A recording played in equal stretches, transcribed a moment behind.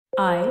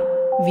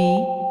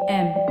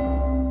IVM.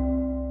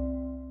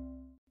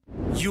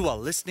 You are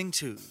listening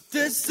to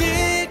The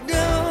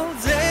Signal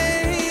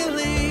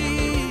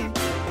Daily.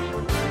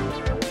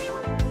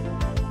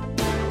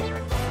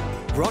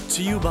 Brought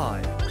to you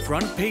by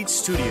Front Page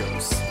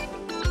Studios.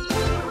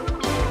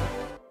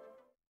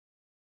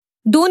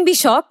 Don't be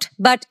shocked,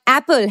 but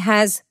Apple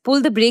has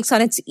pulled the brakes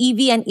on its EV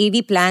and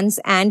AV plans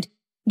and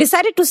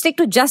decided to stick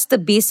to just the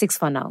basics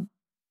for now.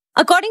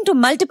 According to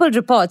multiple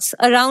reports,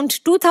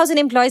 around 2,000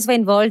 employees were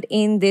involved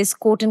in this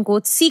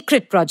quote-unquote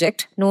secret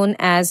project known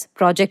as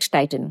Project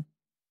Titan.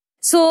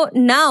 So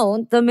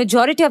now the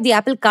majority of the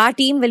Apple car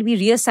team will be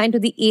reassigned to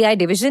the AI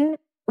division,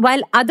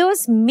 while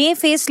others may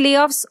face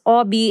layoffs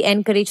or be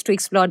encouraged to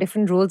explore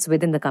different roles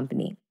within the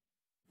company.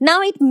 Now,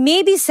 it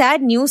may be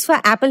sad news for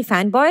Apple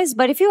fanboys,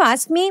 but if you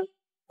ask me,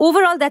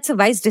 overall that's a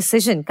wise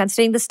decision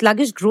considering the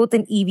sluggish growth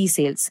in EV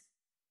sales.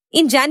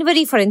 In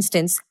January, for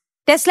instance,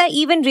 Tesla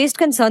even raised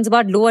concerns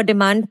about lower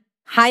demand,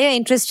 higher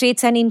interest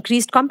rates, and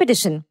increased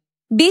competition,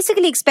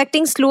 basically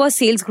expecting slower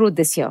sales growth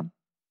this year.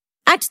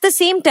 At the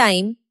same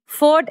time,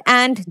 Ford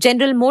and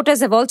General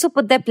Motors have also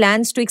put their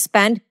plans to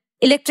expand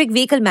electric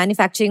vehicle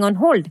manufacturing on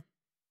hold.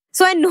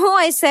 So I know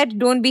I said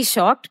don't be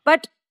shocked,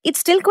 but it's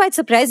still quite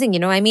surprising,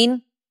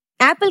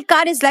 Apple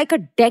Car is like a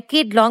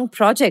decade-long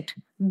project.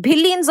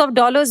 Billions of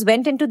dollars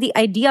went into the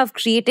idea of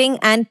creating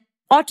an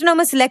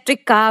autonomous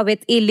electric car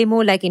with a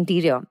limo-like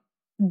interior.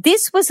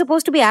 This was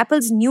supposed to be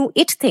Apple's new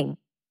it thing.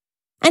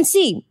 And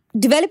see,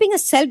 developing a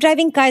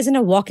self-driving car isn't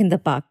a walk in the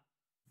park.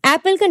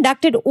 Apple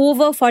conducted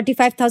over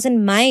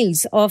 45,000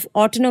 miles of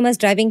autonomous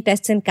driving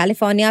tests in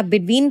California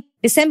between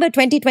December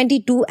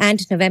 2022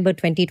 and November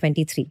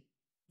 2023.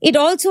 It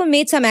also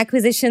made some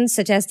acquisitions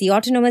such as the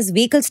autonomous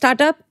vehicle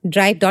startup,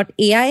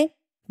 Drive.ai.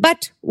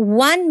 But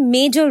one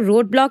major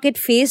roadblock it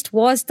faced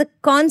was the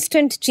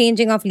constant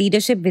changing of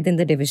leadership within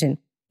the division,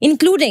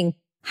 including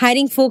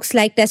hiring folks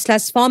like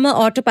Tesla's former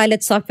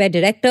autopilot software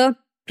director,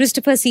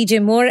 Christopher C.J.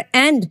 Moore,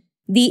 and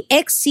the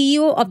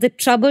ex-CEO of the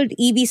troubled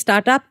EV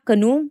startup,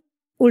 Canoo,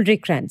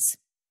 Ulrich Kranz.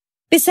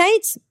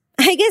 Besides,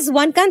 I guess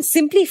one can't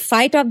simply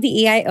fight off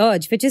the AI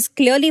urge, which is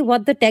clearly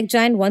what the tech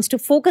giant wants to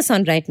focus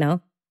on right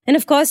now. And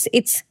of course,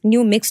 its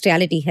new mixed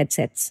reality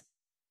headsets.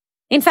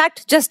 In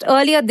fact, just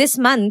earlier this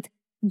month,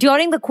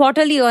 during the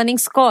quarterly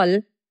earnings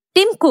call,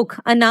 Tim Cook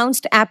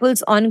announced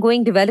Apple's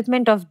ongoing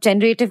development of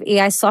generative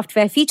AI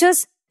software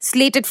features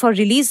slated for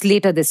release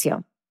later this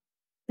year.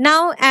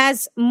 Now,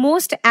 as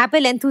most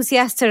Apple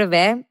enthusiasts are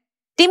aware,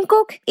 Tim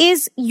Cook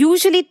is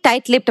usually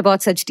tight-lipped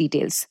about such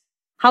details.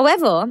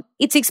 However,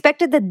 it's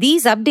expected that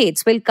these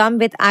updates will come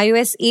with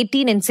iOS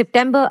 18 in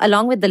September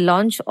along with the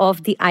launch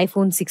of the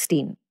iPhone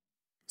 16.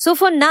 So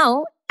for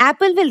now,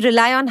 Apple will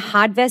rely on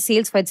hardware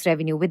sales for its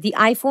revenue, with the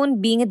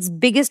iPhone being its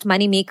biggest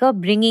moneymaker,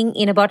 bringing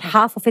in about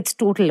half of its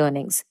total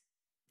earnings.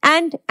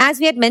 And as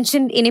we had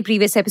mentioned in a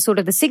previous episode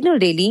of the Signal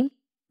Daily,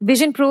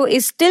 Vision Pro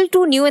is still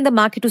too new in the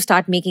market to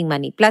start making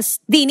money. Plus,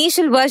 the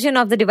initial version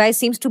of the device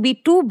seems to be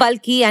too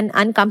bulky and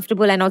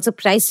uncomfortable and also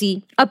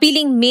pricey,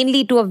 appealing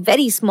mainly to a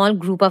very small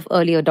group of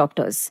early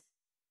adopters.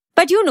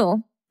 But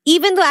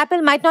even though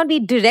Apple might not be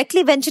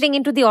directly venturing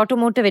into the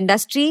automotive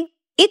industry,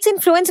 its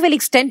influence will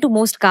extend to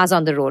most cars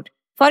on the road.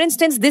 For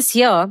instance, this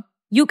year,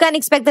 you can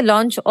expect the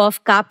launch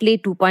of CarPlay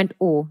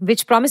 2.0,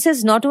 which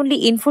promises not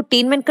only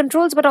infotainment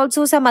controls but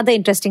also some other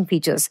interesting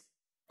features.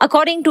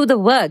 According to The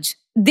Verge,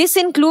 this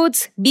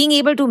includes being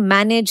able to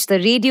manage the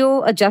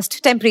radio,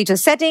 adjust temperature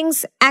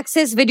settings,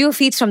 access video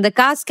feeds from the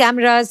car's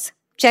cameras,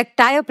 check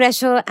tire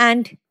pressure,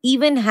 and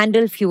even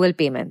handle fuel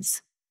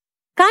payments.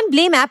 Can't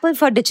blame Apple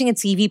for ditching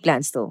its EV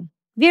plans though.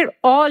 We're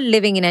all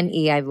living in an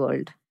AI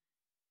world.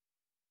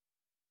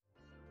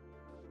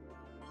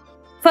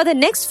 For the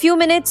next few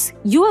minutes,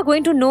 you are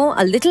going to know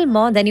a little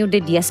more than you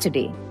did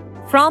yesterday.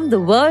 From the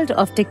world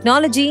of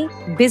technology,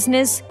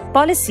 business,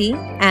 policy,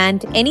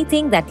 and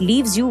anything that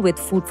leaves you with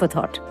food for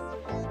thought.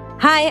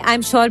 Hi,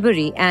 I'm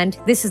Shawlburi, and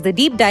this is the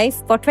Deep Dive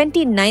for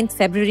 29th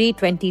February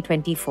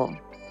 2024.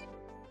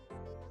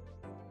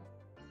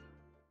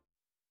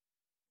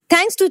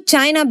 Thanks to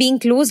China being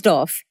closed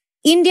off,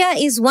 India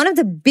is one of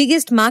the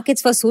biggest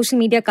markets for social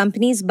media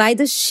companies by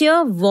the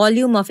sheer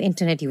volume of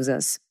internet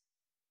users.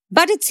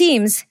 But it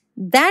seems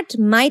that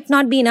might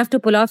not be enough to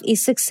pull off a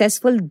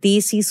successful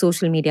Desi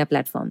social media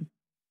platform.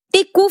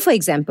 Take Ko, for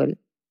example.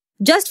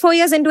 Just 4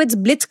 years into its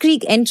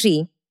blitzkrieg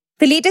entry,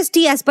 the latest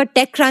tea as per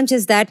TechCrunch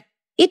is that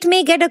it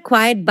may get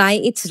acquired by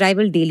its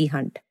rival Daily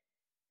Hunt.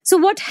 So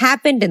what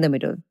happened in the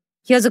middle?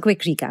 Here's a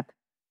quick recap.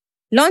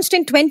 Launched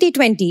in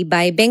 2020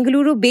 by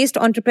Bengaluru-based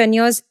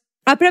entrepreneurs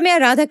Apramya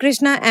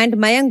Radhakrishna and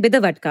Mayank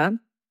Bidavatka,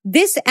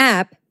 this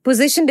app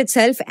positioned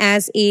itself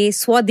as a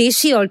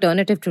Swadeshi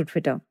alternative to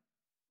Twitter.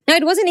 Now,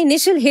 it was an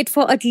initial hit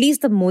for at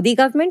least the Modi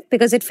government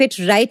because it fit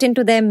right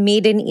into their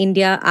Made in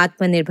India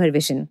Atmanirbhar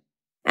vision.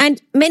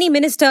 And many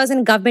ministers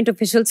and government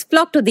officials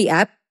flocked to the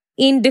app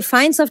in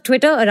defiance of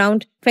Twitter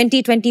around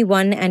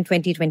 2021 and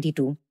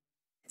 2022.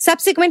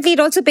 Subsequently,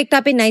 it also picked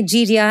up in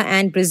Nigeria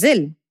and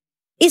Brazil.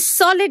 A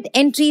solid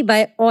entry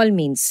by all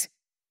means.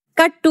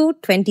 Cut to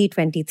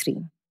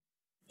 2023.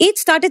 It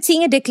started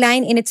seeing a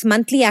decline in its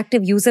monthly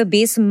active user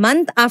base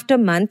month after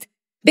month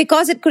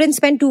because it couldn't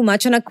spend too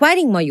much on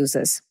acquiring more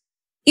users.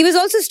 It was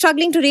also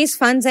struggling to raise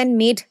funds and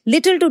made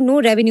little to no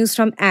revenues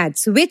from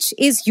ads, which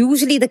is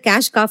usually the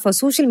cash cow for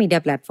social media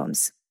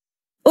platforms.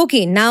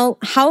 Okay, now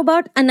how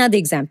about another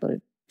example?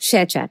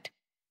 ShareChat.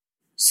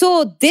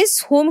 So this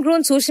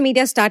homegrown social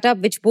media startup,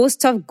 which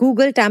boasts of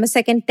Google,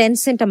 Temasek and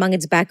Tencent among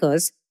its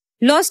backers,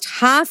 lost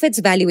half its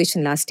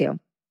valuation last year.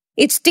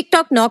 Its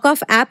TikTok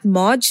knockoff app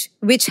Moj,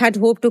 which had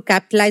hoped to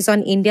capitalize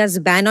on India's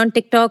ban on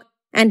TikTok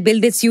and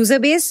build its user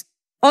base,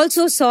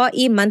 also saw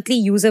a monthly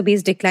user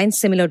base decline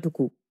similar to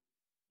Coup.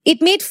 It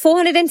made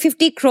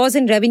 450 crores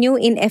in revenue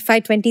in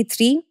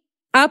FY23,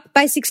 up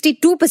by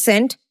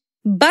 62%,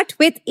 but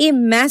with a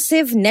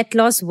massive net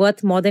loss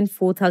worth more than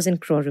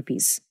 4,000 crore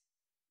rupees.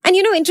 And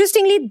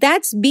interestingly,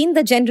 that's been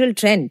the general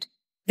trend.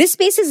 This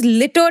space is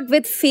littered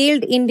with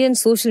failed Indian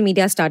social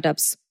media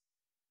startups.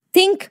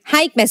 Think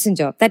Hike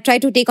Messenger that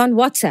tried to take on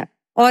WhatsApp,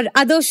 or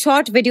other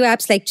short video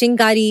apps like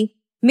Chingari,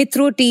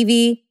 Mitro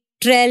TV,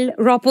 Trell,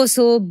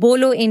 Roposo,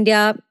 Bolo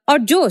India, or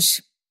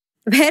Josh.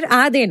 Where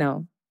are they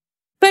now?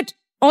 But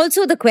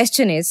also the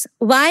question is,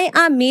 why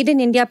are Made in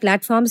India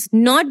platforms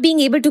not being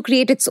able to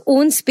create its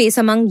own space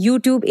among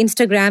YouTube,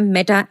 Instagram,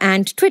 Meta,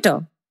 and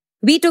Twitter?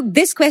 We took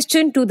this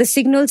question to the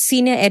Signal's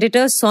senior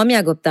editor,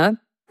 Soumya Gupta,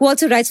 who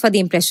also writes for The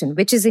Impression,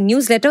 which is a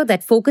newsletter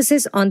that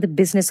focuses on the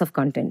business of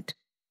content.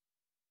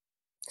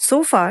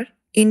 So far,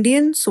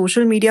 Indian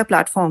social media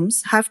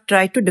platforms have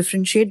tried to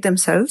differentiate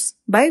themselves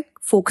by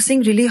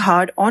focusing really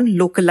hard on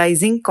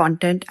localizing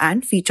content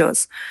and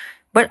features.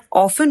 But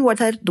often what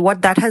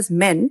that has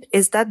meant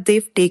is that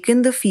they've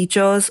taken the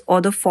features or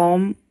the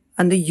form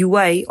and the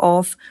UI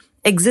of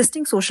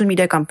existing social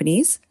media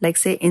companies, like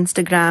say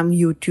Instagram,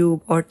 YouTube,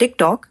 or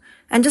TikTok,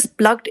 and just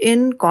plugged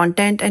in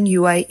content and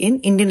UI in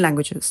Indian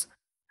languages.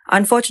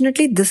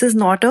 Unfortunately, this is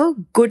not a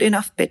good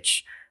enough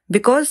pitch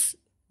because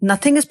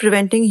nothing is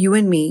preventing you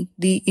and me,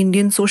 the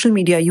Indian social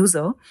media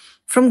user,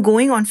 from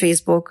going on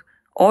Facebook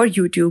or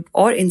YouTube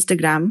or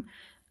Instagram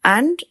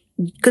and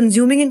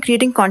consuming and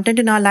creating content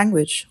in our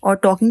language or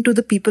talking to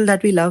the people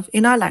that we love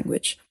in our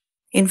language.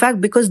 In fact,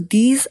 because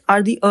these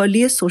are the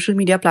earliest social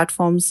media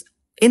platforms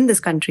in this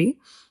country,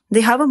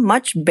 they have a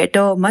much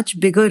better, much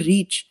bigger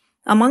reach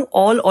among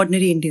all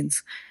ordinary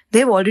Indians.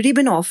 They've already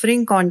been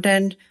offering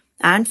content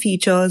and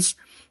features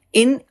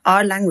in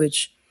our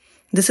language.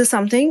 This is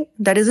something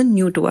that isn't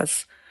new to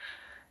us.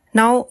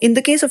 Now, in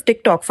the case of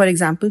TikTok, for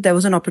example, there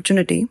was an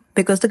opportunity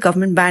because the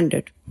government banned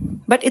it.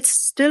 But it's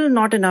still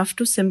not enough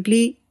to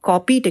simply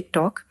copy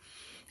TikTok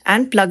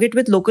and plug it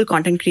with local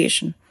content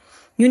creation.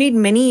 You need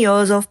many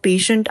years of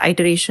patient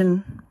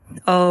iteration,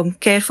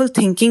 careful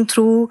thinking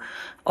through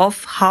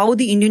of how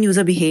the Indian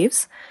user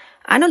behaves,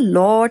 and a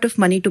lot of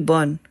money to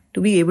burn to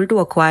be able to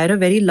acquire a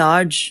very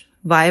large,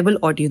 viable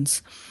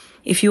audience.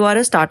 If you are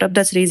a startup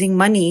that's raising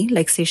money,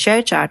 like say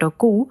ShareChat or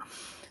Coup,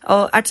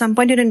 at some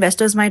point your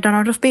investors might run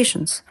out of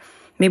patience.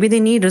 Maybe they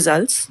need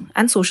results,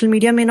 and social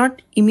media may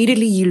not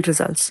immediately yield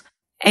results.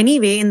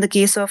 Anyway, in the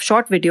case of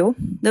short video,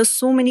 there's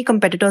so many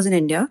competitors in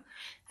India,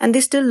 and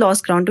they still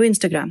lost ground to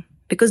Instagram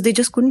because they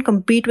just couldn't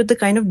compete with the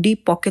kind of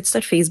deep pockets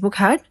that Facebook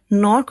had,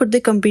 nor could they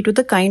compete with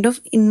the kind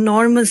of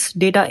enormous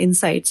data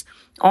insights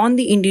on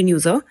the Indian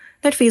user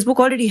that Facebook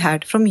already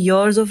had from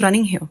years of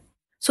running here.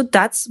 So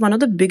that's one of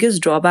the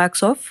biggest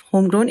drawbacks of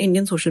homegrown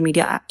Indian social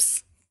media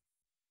apps.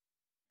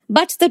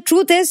 But the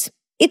truth is,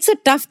 it's a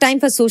tough time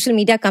for social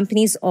media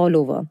companies all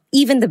over,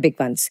 even the big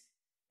ones.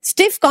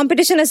 Stiff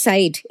competition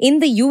aside, in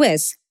the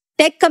US,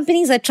 tech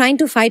companies are trying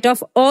to fight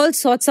off all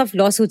sorts of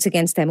lawsuits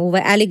against them over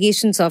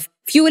allegations of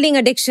fueling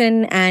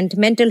addiction and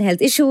mental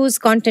health issues,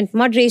 content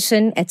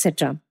moderation,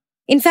 etc.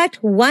 In fact,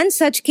 one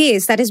such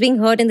case that is being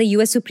heard in the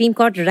US Supreme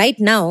Court right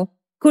now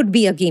could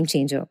be a game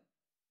changer.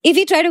 If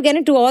we try to get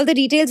into all the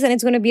details, then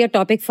it's going to be a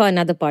topic for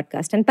another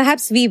podcast, and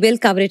perhaps we will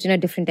cover it in a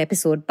different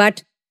episode.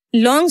 But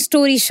long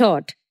story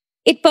short,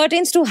 it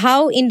pertains to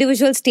how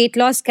individual state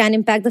laws can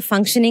impact the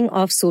functioning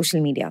of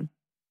social media.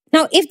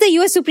 Now, if the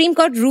US Supreme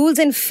Court rules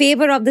in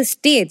favor of the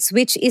states,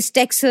 which is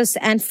Texas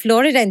and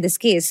Florida in this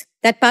case,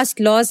 that passed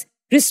laws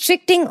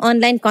restricting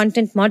online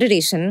content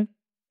moderation,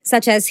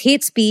 such as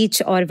hate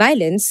speech or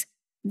violence,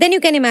 then you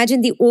can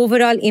imagine the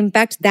overall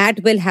impact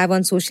that will have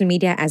on social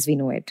media as we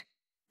know it.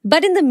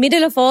 But in the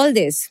middle of all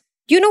this,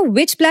 do you know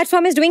which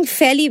platform is doing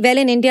fairly well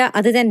in India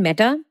other than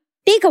Meta?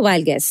 Take a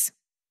wild guess.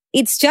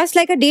 It's just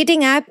like a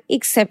dating app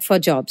except for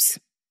jobs.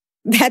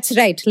 That's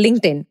right,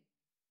 LinkedIn.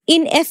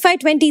 In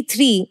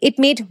FY23, it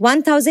made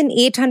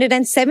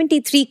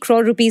 1,873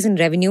 crore rupees in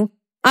revenue,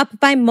 up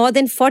by more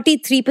than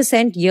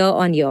 43% year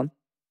on year,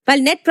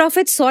 while net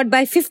profits soared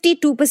by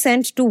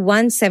 52% to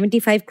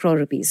 175 crore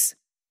rupees.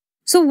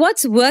 So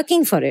what's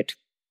working for it?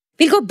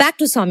 We'll go back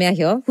to Soumya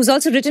here, who's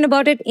also written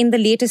about it in the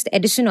latest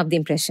edition of The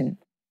Impression.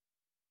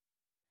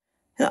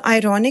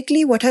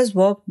 Ironically, what has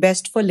worked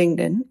best for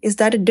LinkedIn is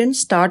that it didn't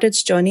start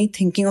its journey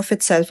thinking of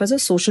itself as a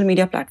social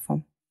media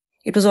platform.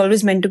 It was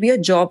always meant to be a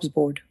jobs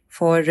board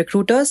for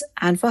recruiters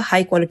and for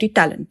high quality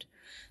talent.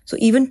 So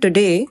even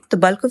today, the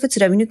bulk of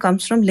its revenue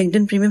comes from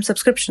LinkedIn Premium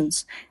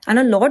subscriptions. And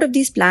a lot of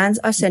these plans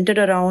are centered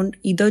around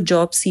either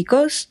job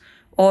seekers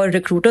or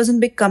recruiters in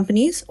big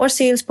companies or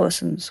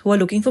salespersons who are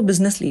looking for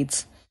business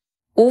leads.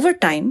 Over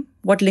time,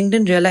 what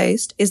LinkedIn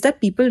realized is that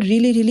people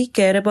really, really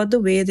care about the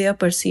way they are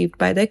perceived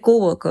by their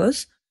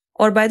coworkers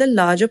or by the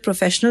larger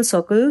professional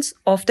circles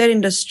of their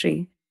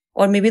industry,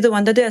 or maybe the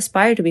one that they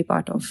aspire to be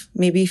part of.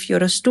 Maybe if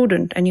you're a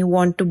student and you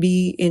want to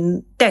be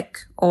in tech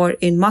or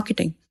in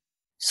marketing.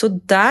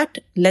 So that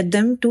led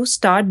them to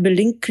start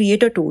building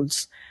creator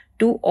tools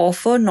to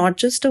offer not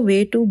just a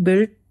way to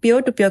build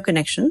peer-to-peer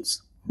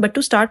connections, but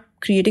to start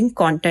creating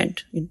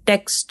content in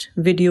text,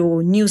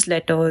 video,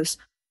 newsletters,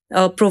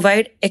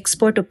 provide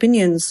expert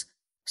opinions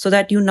so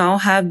that you now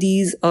have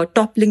these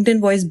top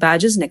LinkedIn voice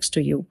badges next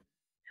to you.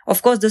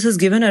 Of course, this has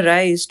given a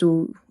rise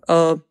to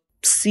a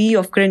sea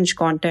of cringe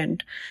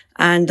content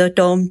and the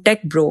term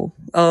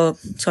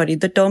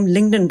the term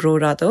LinkedIn bro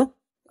rather,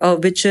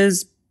 which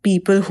is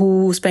people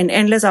who spend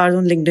endless hours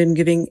on LinkedIn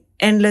giving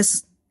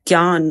endless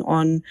gyan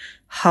on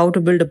how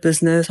to build a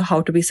business,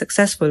 how to be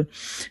successful.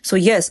 So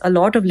yes, a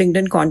lot of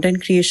LinkedIn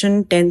content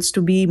creation tends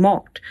to be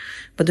mocked,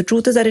 but the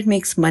truth is that it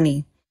makes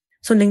money.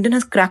 So LinkedIn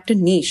has cracked a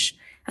niche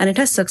and it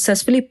has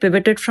successfully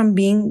pivoted from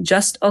being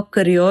just a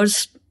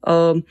careers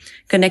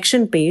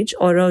connection page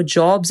or a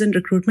jobs and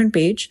recruitment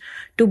page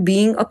to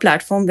being a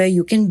platform where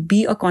you can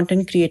be a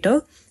content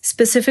creator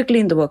specifically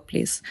in the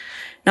workplace.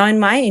 Now, in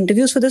my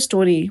interviews for the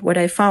story, what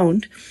I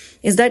found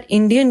is that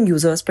Indian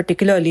users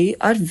particularly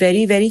are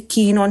very, very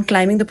keen on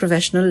climbing the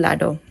professional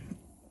ladder.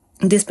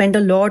 They spend a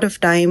lot of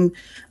time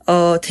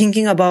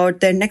thinking about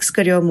their next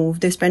career move.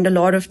 They spend a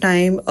lot of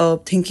time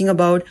thinking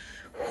about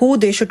who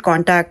they should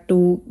contact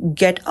to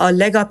get a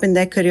leg up in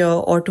their career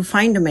or to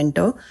find a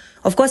mentor.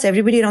 Of course,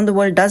 everybody around the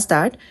world does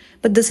that,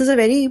 but this is a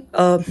very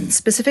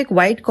specific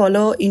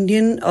white-collar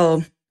Indian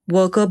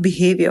worker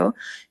behavior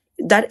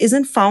that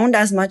isn't found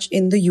as much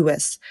in the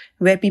US,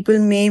 where people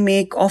may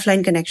make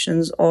offline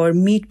connections or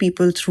meet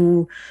people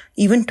through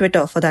even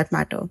Twitter for that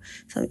matter.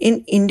 So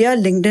in India,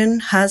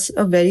 LinkedIn has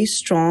a very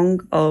strong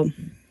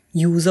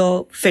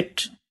user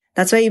fit.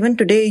 That's why even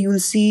today you'll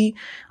see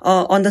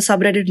on the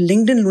subreddit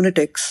LinkedIn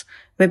Lunatics,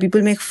 where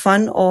people make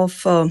fun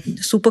of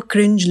super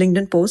cringe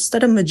LinkedIn posts,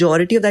 that a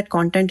majority of that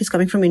content is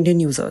coming from Indian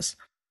users.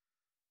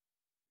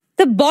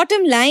 The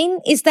bottom line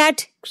is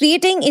that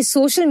creating a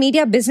social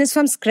media business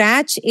from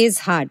scratch is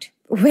hard,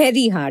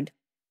 very hard.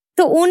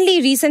 The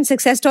only recent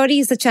success story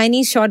is the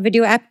Chinese short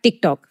video app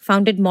TikTok,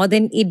 founded more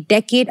than a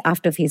decade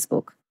after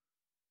Facebook.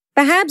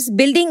 Perhaps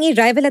building a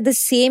rival at the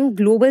same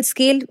global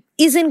scale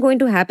isn't going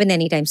to happen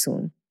anytime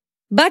soon.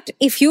 But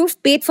if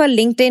you've paid for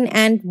LinkedIn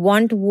and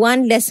want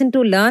one lesson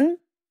to learn,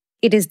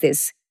 it is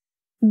this.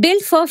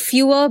 Build for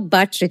fewer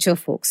but richer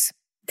folks.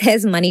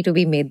 There's money to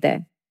be made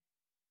there.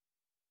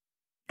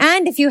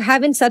 And if you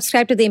haven't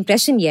subscribed to The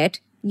Impression yet,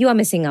 you are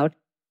missing out.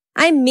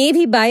 I may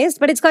be biased,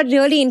 but it's got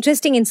really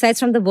interesting insights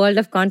from the world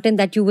of content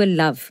that you will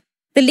love.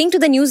 The link to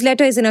the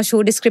newsletter is in our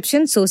show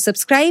description, so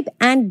subscribe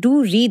and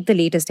do read the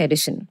latest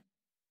edition.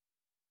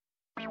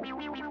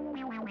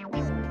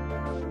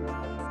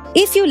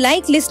 If you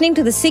like listening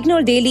to The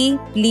Signal Daily,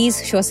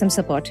 please show some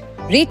support.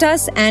 Rate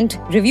us and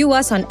review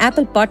us on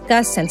Apple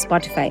Podcasts and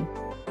Spotify.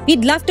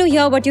 We'd love to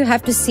hear what you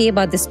have to say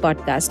about this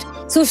podcast.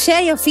 So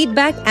share your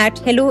feedback at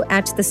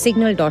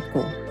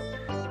hello@thesignal.co.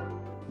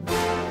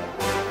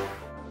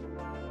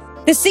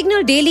 The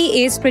Signal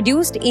Daily is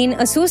produced in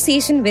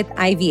association with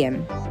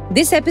IVM.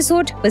 This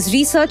episode was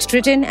researched,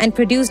 written and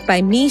produced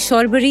by me,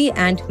 Shorbari,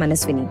 and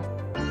Manaswini.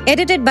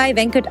 Edited by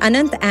Venkat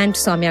Anant and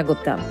Soumya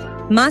Gupta.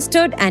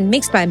 Mastered and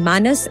mixed by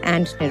Manas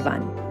and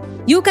Nirvan.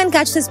 You can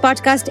catch this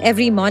podcast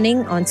every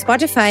morning on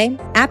Spotify,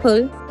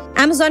 Apple,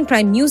 Amazon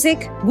Prime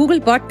Music, Google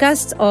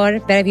Podcasts, or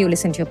wherever you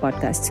listen to your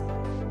podcasts.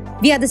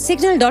 We are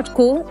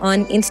thesignal.co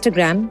on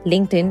Instagram,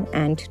 LinkedIn,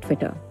 and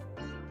Twitter.